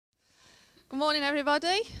Good morning,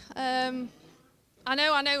 everybody. I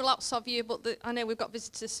know lots of you, but I know we've got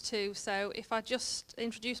visitors too. So if I just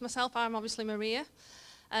introduce myself, I'm obviously Maria,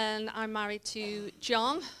 and I'm married to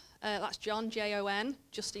John. That's John, Jon,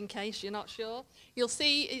 just in case you're not sure. You'll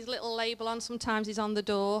see his little label on. Sometimes he's on the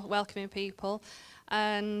door welcoming people.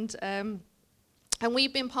 And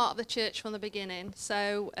we've been part of the church from the beginning.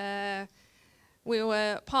 So we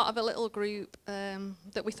were part of a little group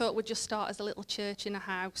that we thought would just start as a little church in a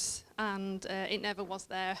house, and it never was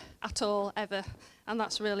there at all, ever, and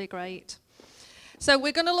that's really great. So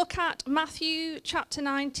we're going to look at Matthew chapter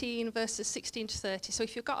 19, verses 16 to 30. So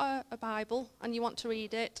if you've got a Bible and you want to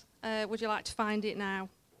read it, would you like to find it now?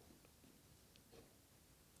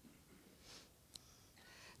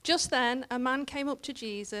 Just then, a man came up to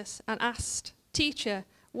Jesus and asked, "Teacher,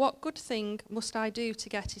 what good thing must I do to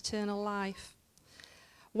get eternal life?"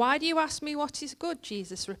 "Why do you ask me what is good?"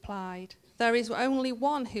 Jesus replied. "There is only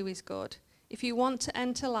one who is good. If you want to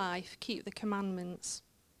enter life, keep the commandments."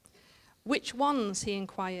 "Which ones?" he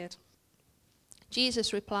inquired.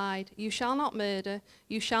 Jesus replied, "You shall not murder,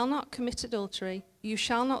 you shall not commit adultery, you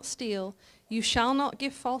shall not steal, you shall not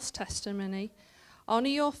give false testimony, honor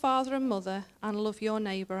your father and mother, and love your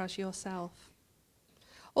neighbor as yourself."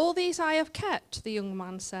 "All these I have kept," the young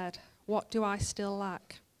man said. "What do I still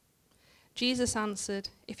lack?" Jesus answered,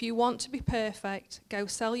 "If you want to be perfect, go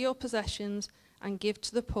sell your possessions and give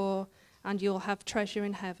to the poor, and you'll have treasure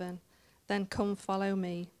in heaven. Then come follow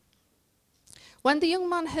me." When the young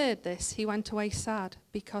man heard this, he went away sad,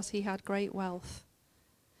 because he had great wealth.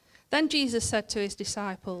 Then Jesus said to his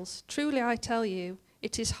disciples, "Truly I tell you,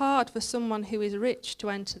 it is hard for someone who is rich to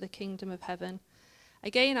enter the kingdom of heaven.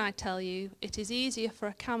 Again I tell you, it is easier for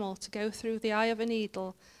a camel to go through the eye of a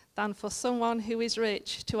needle than for someone who is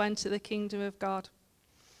rich to enter the kingdom of God."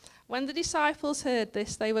 When the disciples heard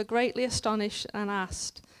this, they were greatly astonished and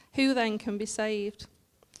asked, "Who then can be saved?"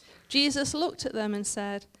 Jesus looked at them and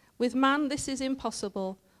said, "With man this is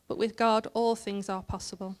impossible, but with God all things are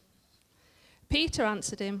possible." Peter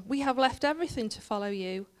answered him, "We have left everything to follow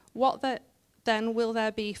you. What then will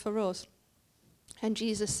there be for us?" And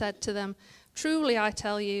Jesus said to them, "Truly I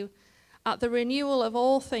tell you, at the renewal of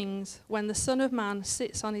all things, when the Son of Man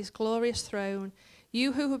sits on his glorious throne,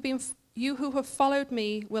 you who have followed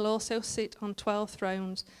me will also sit on 12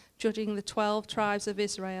 thrones, judging the 12 tribes of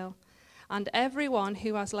Israel. And everyone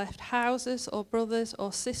who has left houses or brothers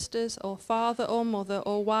or sisters or father or mother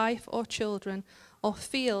or wife or children or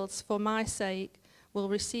fields for my sake will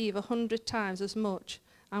receive 100 times as much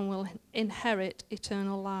and will inherit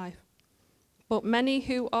eternal life. But many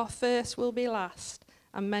who are first will be last,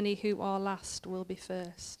 and many who are last will be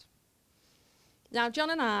first." Now, John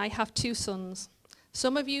and I have 2 sons.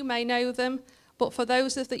 Some of you may know them, but for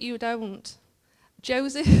those of that you don't,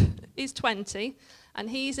 Joseph is 20, and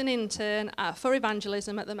he's an intern for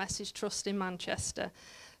evangelism at the Message Trust in Manchester.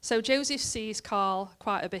 So Joseph sees Carl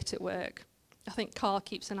quite a bit at work. I think Carl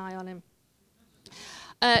keeps an eye on him.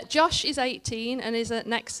 Josh is 18 and is at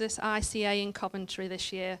Nexus ICA in Coventry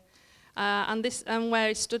this year. And where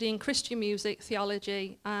he's studying Christian music,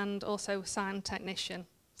 theology, and also sound technician.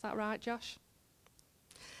 Is that right, Josh?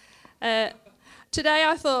 Today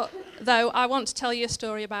I thought, though, I want to tell you a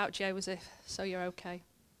story about Joseph, so you're okay.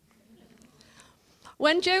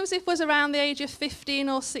 When Joseph was around the age of 15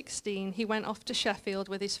 or 16, he went off to Sheffield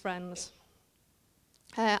with his friends.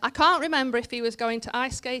 I can't remember if he was going to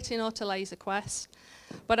ice skating or to Laser Quest,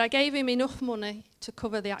 but I gave him enough money to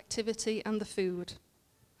cover the activity and the food.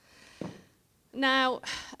 Now,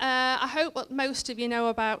 I hope that most of you know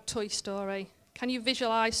about Toy Story. Can you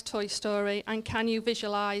visualise Toy Story, and can you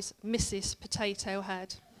visualise Mrs. Potato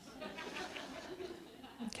Head?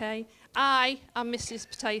 Okay, I am Mrs.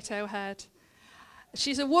 Potato Head.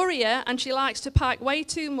 She's a worrier, and she likes to pack way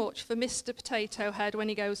too much for Mr. Potato Head when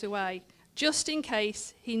he goes away, just in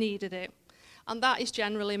case he needed it. And that is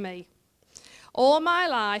generally me. All my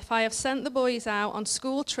life, I have sent the boys out on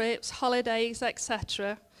school trips, holidays,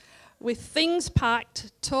 etc., with things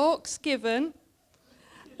packed, talks given,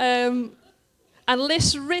 and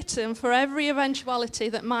lists written for every eventuality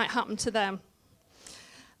that might happen to them.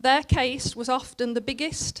 Their case was often the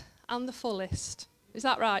biggest and the fullest. Is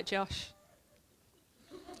that right, Josh?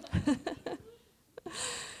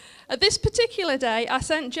 At this particular day, I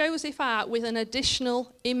sent Joseph out with an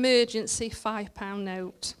additional emergency £5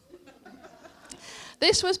 note.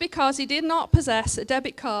 This was because he did not possess a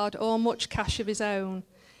debit card or much cash of his own.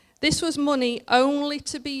 This was money only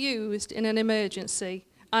to be used in an emergency,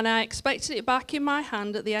 and I expected it back in my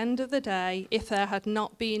hand at the end of the day if there had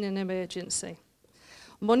not been an emergency.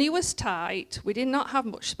 Money was tight, we did not have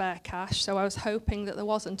much spare cash, so I was hoping that there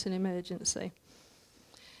wasn't an emergency.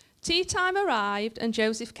 Tea time arrived and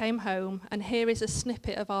Joseph came home, and here is a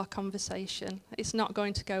snippet of our conversation. It's not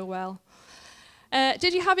going to go well.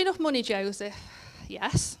 Did you have enough money, Joseph?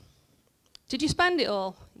 Yes. Did you spend it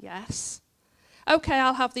all? Yes. Okay,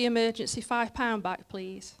 I'll have the emergency £5 back,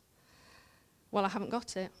 please. Well, I haven't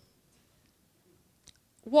got it.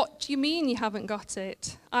 What do you mean you haven't got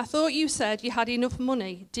it? I thought you said you had enough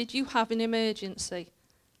money. Did you have an emergency?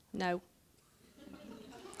 No.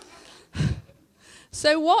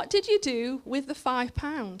 So what did you do with the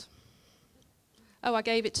 £5? Oh, I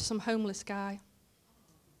gave it to some homeless guy.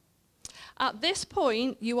 At this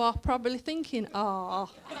point, you are probably thinking,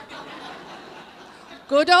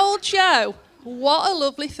 good old Joe, what a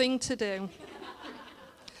lovely thing to do.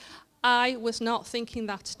 I was not thinking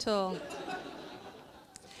that at all.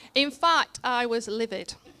 In fact, I was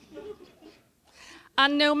livid.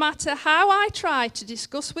 And no matter how I tried to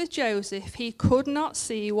discuss with Joseph, he could not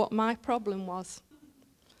see what my problem was.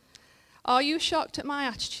 Are you shocked at my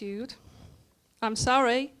attitude? I'm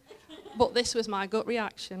sorry, but this was my gut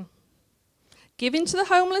reaction. Giving to the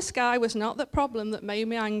homeless guy was not the problem that made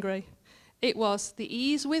me angry. It was the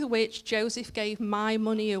ease with which Joseph gave my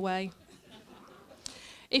money away.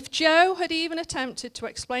 If Joe had even attempted to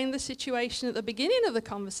explain the situation at the beginning of the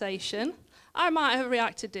conversation, I might have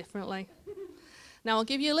reacted differently. Now, I'll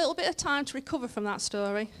give you a little bit of time to recover from that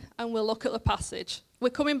story, and we'll look at the passage. We're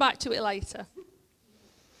coming back to it later.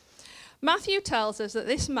 Matthew tells us that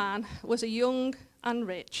this man was a young and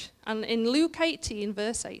rich, and in Luke 18,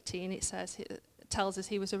 verse 18, it tells us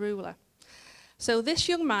he was a ruler. So this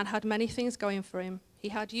young man had many things going for him. He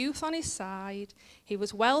had youth on his side, he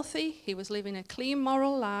was wealthy, he was living a clean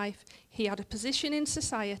moral life, he had a position in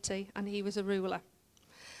society, and he was a ruler.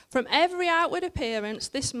 From every outward appearance,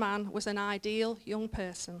 this man was an ideal young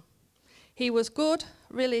person. He was good,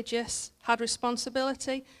 religious, had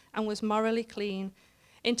responsibility, and was morally clean.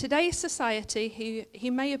 In today's society, he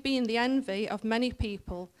may have been the envy of many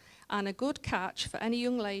people and a good catch for any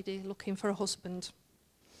young lady looking for a husband.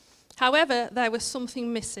 However, there was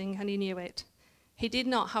something missing, and he knew it. He did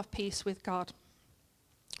not have peace with God.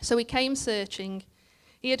 So he came searching.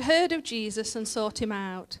 He had heard of Jesus and sought him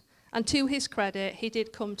out, and to his credit, he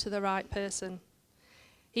did come to the right person.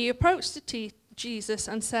 He approached Jesus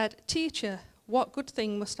and said, "Teacher, what good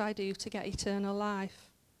thing must I do to get eternal life?"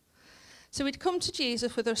 So he'd come to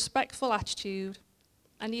Jesus with a respectful attitude,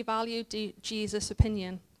 and he valued Jesus'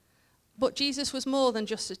 opinion. But Jesus was more than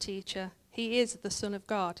just a teacher. He is the Son of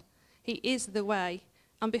God. He is the way.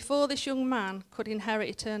 And before this young man could inherit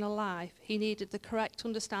eternal life, he needed the correct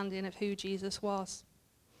understanding of who Jesus was.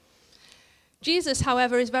 Jesus,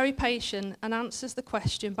 however, is very patient and answers the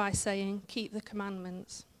question by saying, "Keep the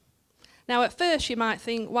commandments." Now, at first you might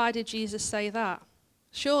think, why did Jesus say that?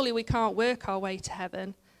 Surely we can't work our way to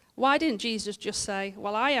heaven. Why didn't Jesus just say,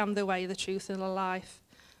 "Well, I am the way, the truth, and the life.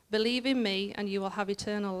 Believe in me and you will have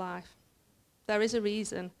eternal life"? There is a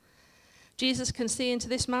reason. Jesus can see into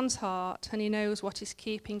this man's heart, and he knows what is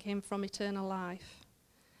keeping him from eternal life.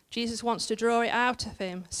 Jesus wants to draw it out of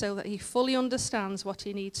him so that he fully understands what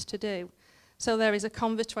he needs to do. So there is a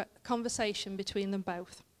conversation between them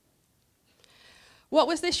both. What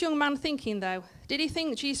was this young man thinking, though? Did he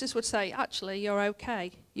think Jesus would say, "Actually, you're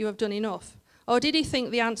okay, you have done enough"? Or did he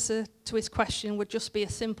think the answer to his question would just be a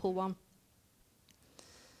simple one?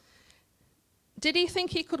 Did he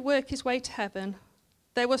think he could work his way to heaven?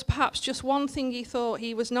 There was perhaps just one thing he thought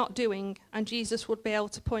he was not doing, and Jesus would be able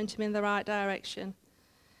to point him in the right direction.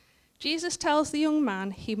 Jesus tells the young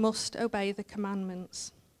man he must obey the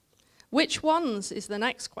commandments. Which ones is the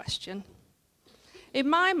next question. In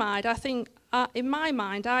my mind, I think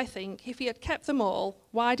if he had kept them all,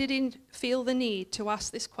 why did he feel the need to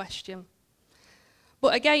ask this question?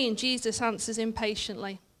 But again, Jesus answers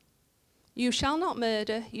impatiently. You shall not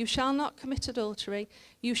murder, you shall not commit adultery,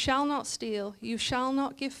 you shall not steal, you shall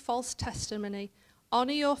not give false testimony,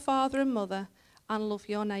 honor your father and mother, and love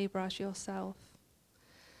your neighbor as yourself.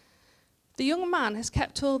 The young man has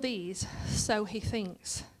kept all these, so he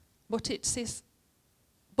thinks, but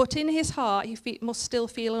in his heart he must still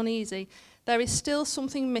feel uneasy. There is still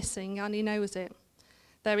something missing, and he knows it.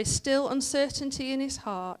 There is still uncertainty in his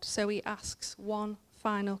heart, so he asks one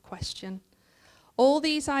final question. All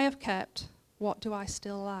these I have kept, what do I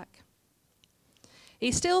still lack?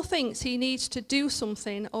 He still thinks he needs to do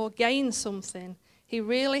something or gain something. He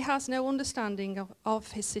really has no understanding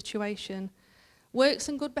of his situation. Works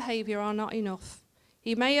and good behaviour are not enough.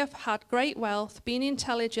 He may have had great wealth, been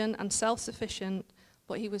intelligent and self-sufficient,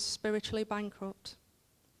 but he was spiritually bankrupt.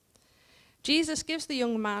 Jesus gives the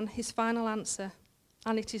young man his final answer,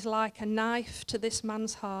 and it is like a knife to this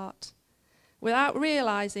man's heart. Without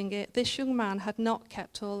realizing it, this young man had not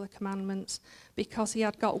kept all the commandments because he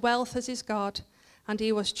had got wealth as his God, and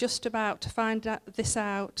he was just about to find this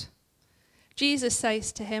out. Jesus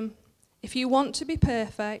says to him, "If you want to be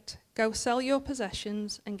perfect, go sell your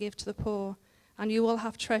possessions and give to the poor, and you will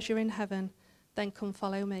have treasure in heaven. Then come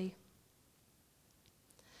follow me."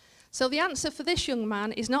 So the answer for this young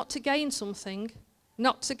man is not to gain something,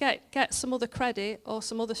 not to get some other credit or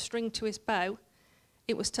some other string to his bow.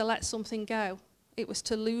 It was to let something go. It was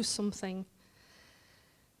to lose something.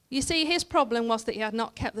 You see, his problem was that he had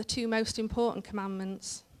not kept the two most important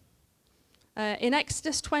commandments. In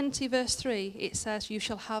Exodus 20, verse 3, it says, "You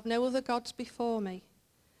shall have no other gods before me."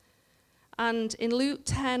 And in Luke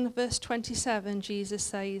 10, verse 27, Jesus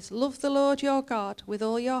says, "Love the Lord your God with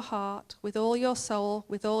all your heart, with all your soul,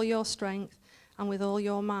 with all your strength, and with all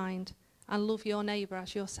your mind, and love your neighbour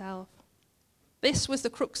as yourself." This was the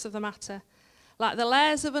crux of the matter. Like the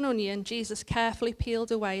layers of an onion, Jesus carefully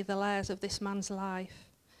peeled away the layers of this man's life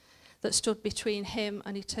that stood between him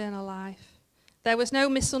and eternal life. There was no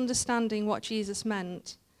misunderstanding what Jesus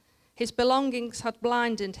meant. His belongings had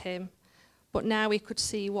blinded him, but now he could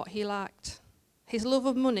see what he lacked. His love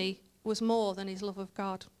of money was more than his love of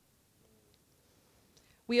God.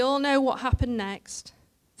 We all know what happened next.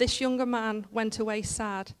 This younger man went away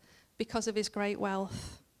sad because of his great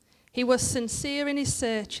wealth. He was sincere in his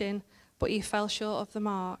searching, but he fell short of the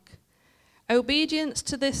mark. Obedience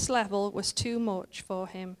to this level was too much for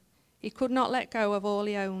him. He could not let go of all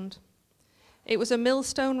he owned. It was a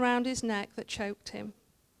millstone round his neck that choked him,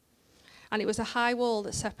 and it was a high wall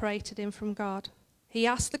that separated him from God. He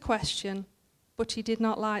asked the question, but he did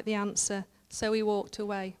not like the answer, so he walked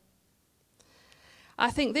away.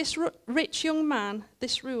 I think this rich young man,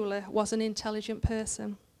 this ruler, was an intelligent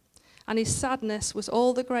person, and his sadness was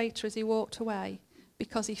all the greater as he walked away,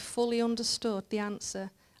 because he fully understood the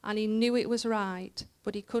answer and he knew it was right,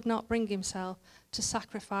 but he could not bring himself to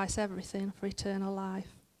sacrifice everything for eternal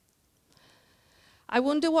life. I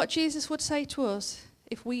wonder what Jesus would say to us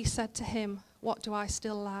if we said to him, "What do I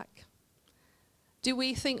still lack?" Do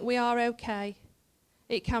we think we are okay?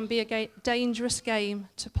 It can be a dangerous game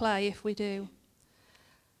to play if we do.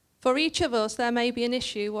 For each of us, there may be an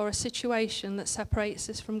issue or a situation that separates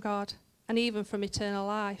us from God and even from eternal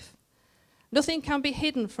life. Nothing can be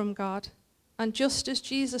hidden from God, and just as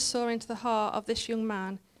Jesus saw into the heart of this young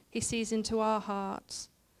man, he sees into our hearts.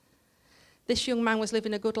 This young man was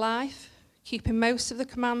living a good life, keeping most of the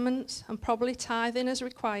commandments and probably tithing as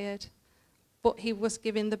required, but he was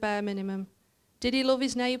giving the bare minimum. Did he love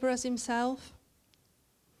his neighbour as himself?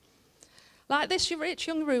 Like this rich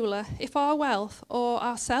young ruler, if our wealth or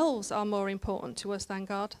ourselves are more important to us than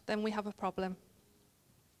God, then we have a problem.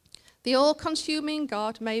 The all-consuming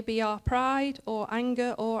God may be our pride or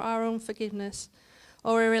anger or our unforgiveness,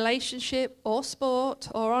 or a relationship or sport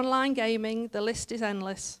or online gaming. The list is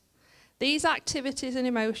endless. These activities and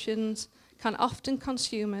emotions can often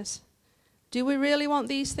consume us. Do we really want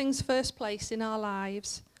these things first place in our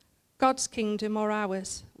lives? God's kingdom or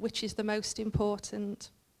ours? Which is the most important?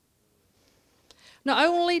 Not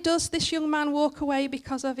only does this young man walk away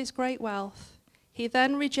because of his great wealth, he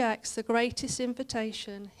then rejects the greatest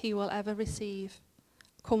invitation he will ever receive.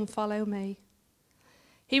 Come follow me.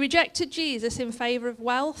 He rejected Jesus in favour of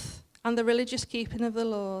wealth and the religious keeping of the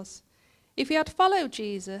laws. If he had followed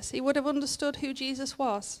Jesus, he would have understood who Jesus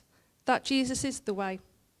was, that Jesus is the way.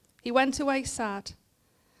 He went away sad.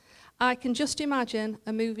 I can just imagine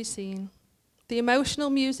a movie scene. The emotional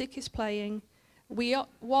music is playing. We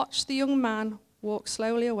watch the young man walk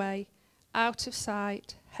slowly away, out of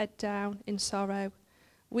sight, head down in sorrow.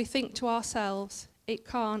 We think to ourselves, it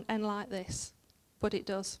can't end like this, but it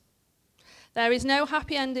does. There is no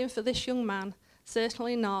happy ending for this young man,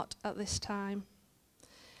 certainly not at this time.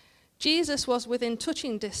 Jesus was within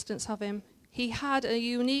touching distance of him. He had a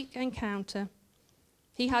unique encounter.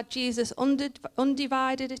 He had Jesus'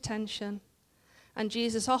 undivided attention, and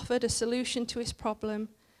Jesus offered a solution to his problem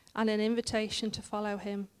and an invitation to follow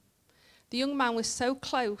him. The young man was so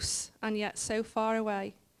close and yet so far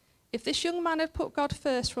away. If this young man had put God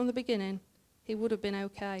first from the beginning, he would have been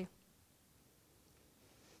okay.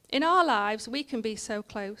 In our lives, we can be so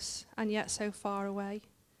close and yet so far away.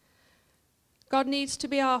 God needs to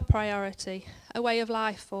be our priority, a way of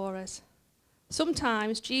life for us.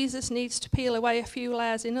 Sometimes Jesus needs to peel away a few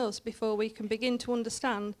layers in us before we can begin to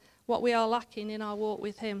understand what we are lacking in our walk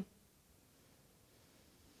with him.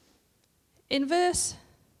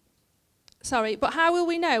 But how will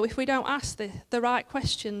we know if we don't ask the right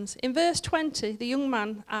questions? In verse 20, the young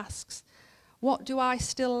man asks, "What do I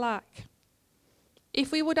still lack?"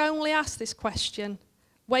 If we would only ask this question,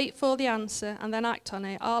 wait for the answer, and then act on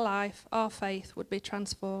it, our life, our faith would be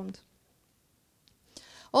transformed.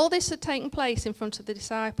 All this had taken place in front of the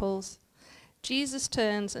disciples. Jesus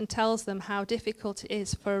turns and tells them how difficult it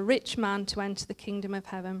is for a rich man to enter the kingdom of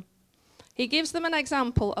heaven. He gives them an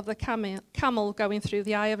example of the camel going through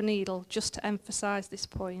the eye of a needle, just to emphasize this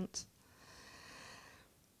point.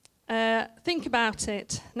 Think about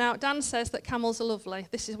it. Now, Dan says that camels are lovely.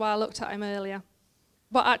 This is why I looked at him earlier.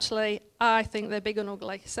 But actually, I think they're big and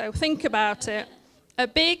ugly. So think about it. A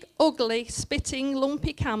big, ugly, spitting,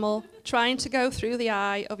 lumpy camel trying to go through the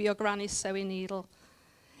eye of your granny's sewing needle.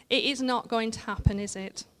 It is not going to happen, is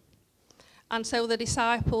it? And so the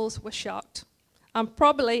disciples were shocked and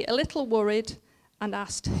probably a little worried and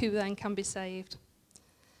asked who then can be saved.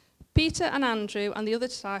 Peter and Andrew and the other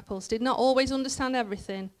disciples did not always understand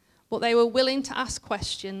everything, but they were willing to ask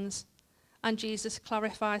questions, and Jesus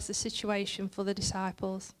clarifies the situation for the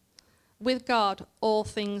disciples. With God, all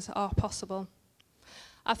things are possible.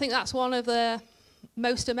 I think that's one of the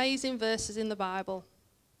most amazing verses in the Bible.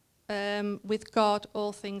 With God,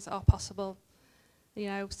 all things are possible.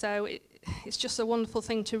 So it's just a wonderful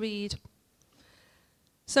thing to read.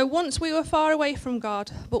 So once we were far away from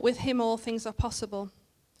God, but with him all things are possible.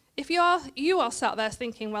 If you are sat there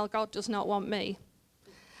thinking, well, God does not want me,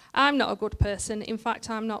 I'm not a good person, in fact,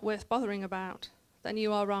 I'm not worth bothering about, then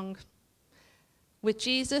you are wrong. With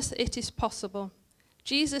Jesus, it is possible.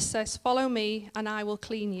 Jesus says, follow me and I will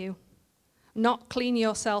clean you. Not clean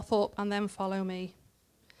yourself up and then follow me.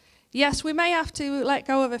 Yes, we may have to let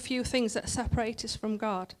go of a few things that separate us from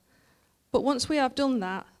God. But once we have done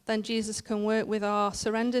that, then Jesus can work with our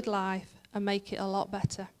surrendered life and make it a lot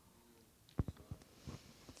better.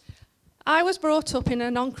 I was brought up in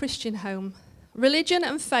a non-Christian home. Religion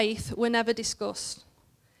and faith were never discussed.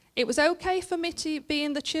 It was okay for me to be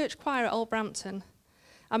in the church choir at Old Brampton.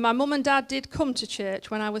 And my mum and dad did come to church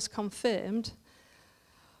when I was confirmed.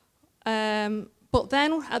 But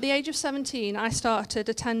then, at the age of 17, I started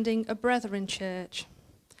attending a Brethren church.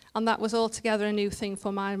 And that was altogether a new thing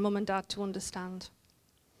for my mum and dad to understand.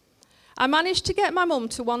 I managed to get my mum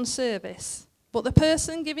to one service, but the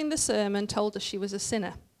person giving the sermon told us she was a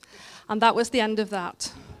sinner. And that was the end of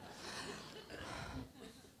that.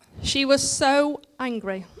 She was so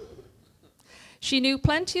angry. She knew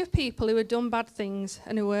plenty of people who had done bad things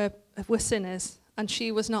and who were sinners, and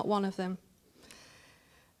she was not one of them.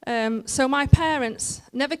 So my parents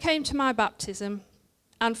never came to my baptism,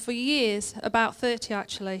 and for years, about 30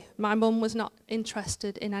 actually, my mum was not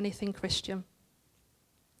interested in anything Christian.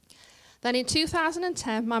 Then in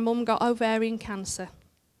 2010, my mum got ovarian cancer.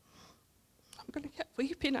 I'm going to get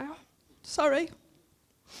weepy now. Sorry.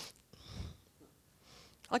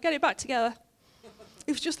 I'll get it back together.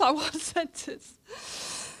 It was just like one sentence.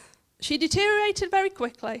 She deteriorated very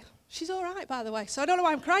quickly. She's all right, by the way, so I don't know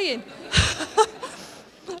why I'm crying.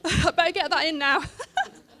 I better get that in now.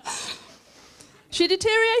 She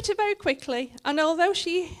deteriorated very quickly, and although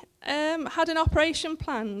she had an operation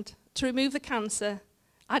planned to remove the cancer,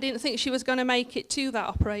 I didn't think she was going to make it to that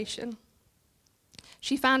operation.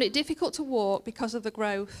 She found it difficult to walk because of the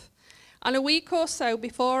growth. And a week or so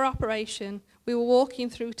before her operation, we were walking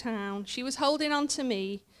through town. She was holding on to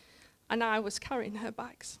me, and I was carrying her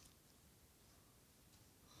bags.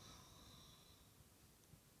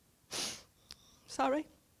 Sorry.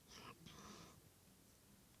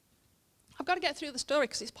 I've got to get through the story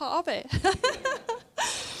because it's part of it.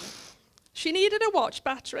 She needed a watch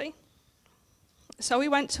battery, so we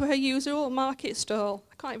went to her usual market stall.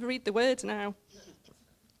 I can't even read the words now.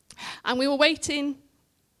 And we were waiting.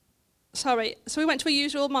 So we went to a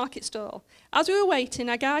usual market stall. As we were waiting,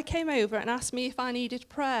 a guy came over and asked me if I needed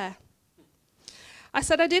prayer. I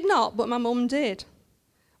said I did not, but my mum did.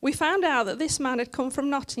 We found out that this man had come from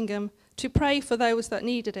Nottingham to pray for those that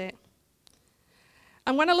needed it.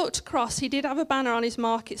 And when I looked across, he did have a banner on his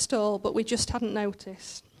market stall, but we just hadn't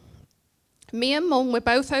noticed. Me and Mum were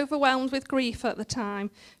both overwhelmed with grief at the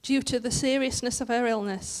time due to the seriousness of her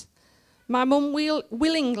illness. My mum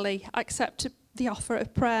willingly accepted the offer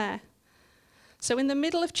of prayer. So in the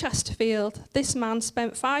middle of Chesterfield, this man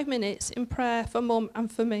spent 5 minutes in prayer for Mum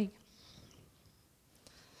and for me.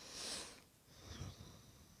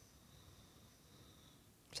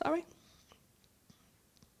 Sorry.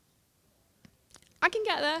 I can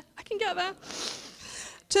get there.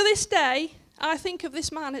 To this day, I think of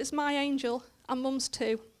this man as my angel, and Mum's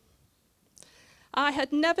too. I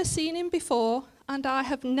had never seen him before, and I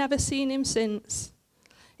have never seen him since.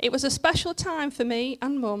 It was a special time for me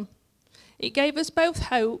and Mum. It gave us both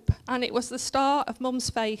hope, and it was the start of Mum's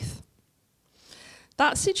faith.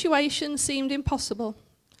 That situation seemed impossible,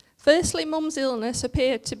 Firstly, Mum's illness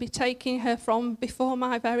appeared to be taking her from before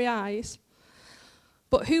my very eyes.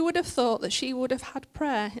 But who would have thought that she would have had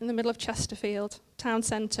prayer in the middle of Chesterfield town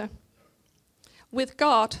centre? With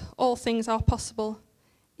God, all things are possible,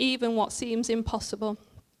 even what seems impossible.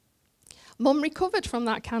 Mum recovered from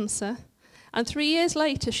that cancer, and 3 years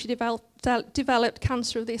later she developed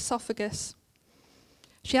cancer of the esophagus.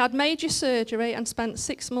 She had major surgery and spent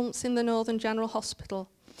 6 months in the Northern General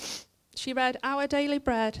Hospital. She read Our Daily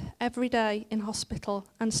Bread every day in hospital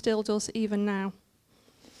and still does even now.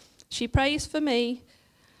 She prays for me.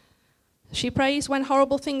 She prays when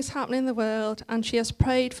horrible things happen in the world, and she has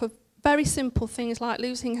prayed for very simple things like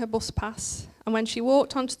losing her bus pass. And when she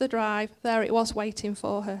walked onto the drive, there it was waiting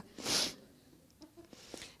for her.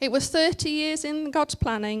 It was 30 years in God's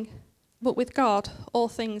planning, but with God, all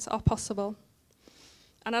things are possible.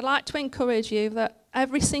 And I'd like to encourage you that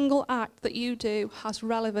every single act that you do has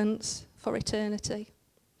relevance for eternity.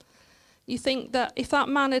 You think that if that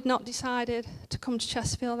man had not decided to come to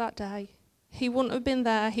Chesterfield that day, he wouldn't have been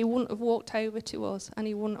there, he wouldn't have walked over to us, and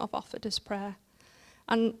he wouldn't have offered us prayer.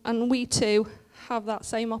 And we too have that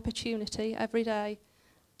same opportunity every day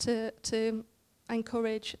to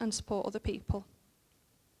encourage and support other people.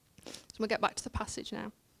 So we'll get back to the passage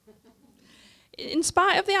now. In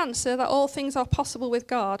spite of the answer that all things are possible with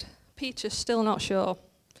God, Peter's still not sure.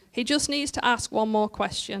 He just needs to ask one more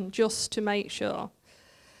question, just to make sure.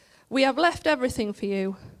 We have left everything for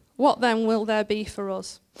you. What then will there be for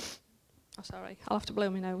us? Oh, sorry, I'll have to blow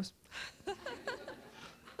my nose.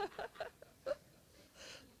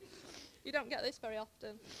 You don't get this very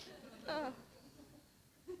often. Oh.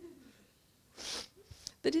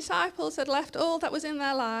 The disciples had left all that was in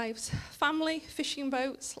their lives, family, fishing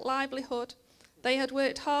boats, livelihood. They had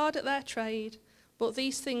worked hard at their trade, but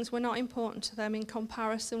these things were not important to them in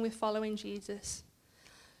comparison with following Jesus.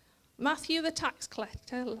 Matthew, the tax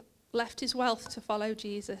collector, left his wealth to follow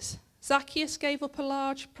Jesus. Zacchaeus gave up a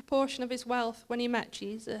large proportion of his wealth when he met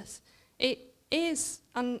Jesus. It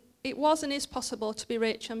was and is possible to be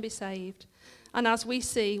rich and be saved. And as we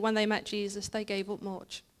see, when they met Jesus, they gave up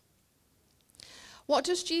much. What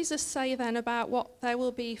does Jesus say then about what there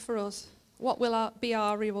will be for us? What will be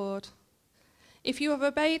our reward? If you have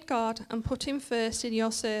obeyed God and put him first in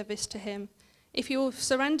your service to him, if you have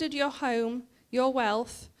surrendered your home, your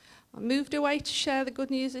wealth, and moved away to share the good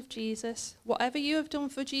news of Jesus, whatever you have done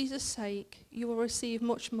for Jesus' sake, you will receive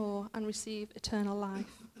much more and receive eternal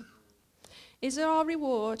life. Is there our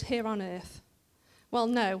reward here on earth? Well,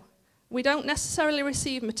 no. We don't necessarily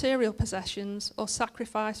receive material possessions, or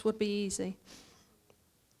sacrifice would be easy.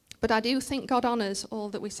 But I do think God honours all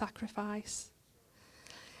that we sacrifice.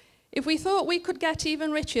 If we thought we could get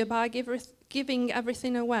even richer by giving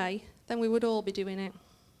everything away, then we would all be doing it.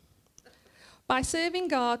 By serving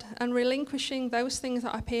God and relinquishing those things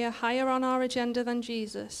that appear higher on our agenda than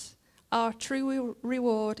Jesus, our true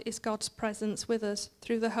reward is God's presence with us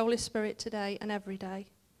through the Holy Spirit today and every day.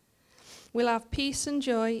 We'll have peace and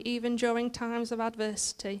joy even during times of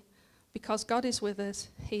adversity, because God is with us,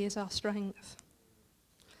 he is our strength.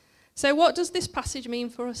 So what does this passage mean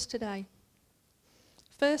for us today?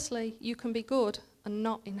 Firstly, you can be good and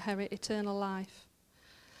not inherit eternal life.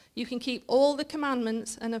 You can keep all the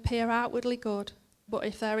commandments and appear outwardly good, but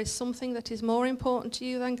if there is something that is more important to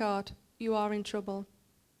you than God, you are in trouble.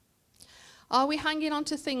 Are we hanging on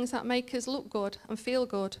to things that make us look good and feel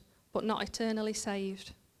good, but not eternally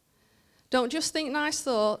saved? Don't just think nice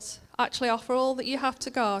thoughts, actually offer all that you have to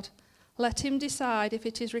God. Let him decide if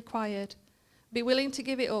it is required. Be willing to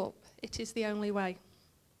give it up. It is the only way.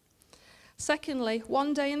 Secondly,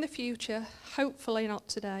 one day in the future, hopefully not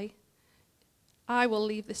today, I will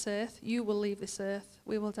leave this earth, you will leave this earth,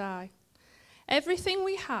 we will die. Everything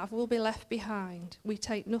we have will be left behind. We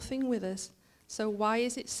take nothing with us, so why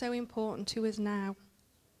is it so important to us now?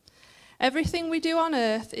 Everything we do on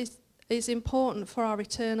earth is important for our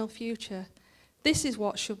eternal future. This is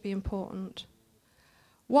what should be important.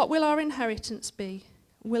 What will our inheritance be?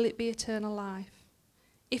 Will it be eternal life?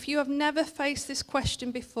 If you have never faced this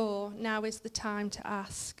question before, now is the time to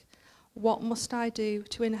ask, what must I do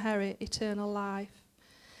to inherit eternal life?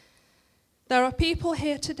 There are people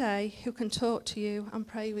here today who can talk to you and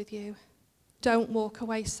pray with you. Don't walk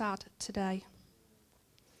away sad today.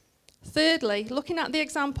 Thirdly, looking at the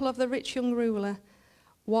example of the rich young ruler,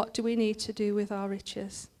 what do we need to do with our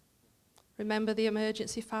riches? Remember the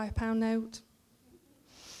emergency £5 note?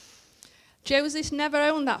 Joseph never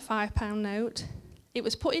owned that £5 note. It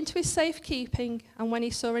was put into his safekeeping, and when he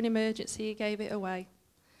saw an emergency, he gave it away.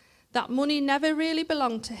 That money never really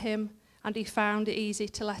belonged to him, and he found it easy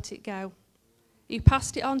to let it go. He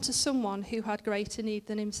passed it on to someone who had greater need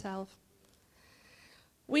than himself.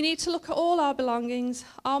 We need to look at all our belongings,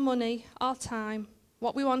 our money, our time,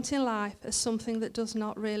 what we want in life as something that does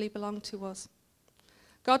not really belong to us.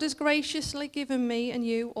 God has graciously given me and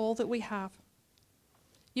you all that we have.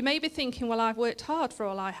 You may be thinking, well, I've worked hard for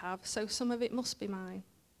all I have, so some of it must be mine.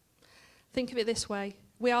 Think of it this way.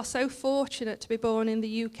 We are so fortunate to be born in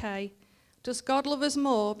the UK. Does God love us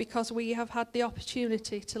more because we have had the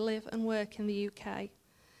opportunity to live and work in the UK?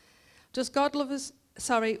 Does God love us,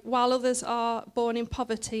 while others are born in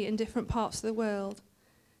poverty in different parts of the world?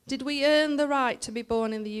 Did we earn the right to be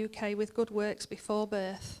born in the UK with good works before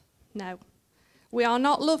birth? No. We are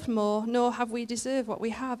not loved more, nor have we deserved what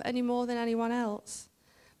we have any more than anyone else.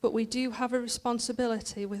 But we do have a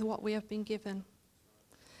responsibility with what we have been given.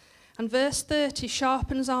 And verse 30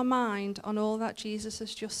 sharpens our mind on all that Jesus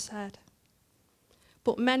has just said.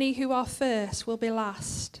 But many who are first will be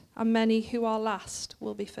last, and many who are last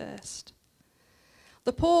will be first.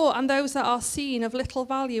 The poor and those that are seen of little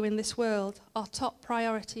value in this world are top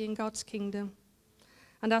priority in God's kingdom.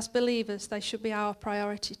 And as believers, they should be our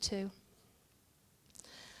priority too.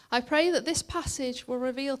 I pray that this passage will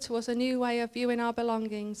reveal to us a new way of viewing our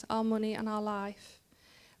belongings, our money and our life.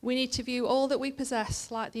 We need to view all that we possess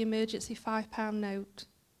like the emergency £5 note.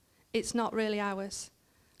 It's not really ours.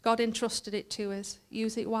 God entrusted it to us.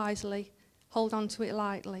 Use it wisely. Hold on to it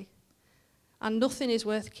lightly. And nothing is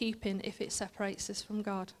worth keeping if it separates us from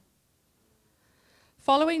God.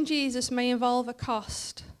 Following Jesus may involve a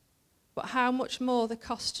cost, but how much more the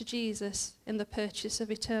cost to Jesus in the purchase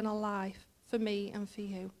of eternal life for me and for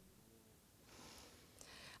you.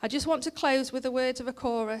 I just want to close with the words of a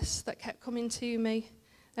chorus that kept coming to me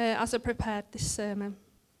as I prepared this sermon.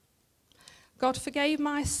 God forgave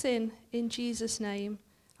my sin in Jesus' name.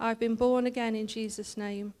 I've been born again in Jesus'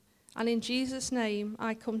 name. And in Jesus' name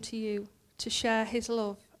I come to you to share his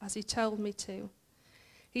love as he told me to.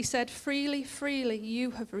 He said, freely, freely you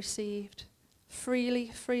have received. Freely,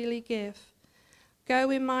 freely give. Go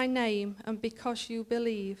in my name, and because you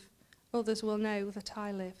believe, others will know that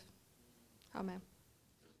I live. Amen.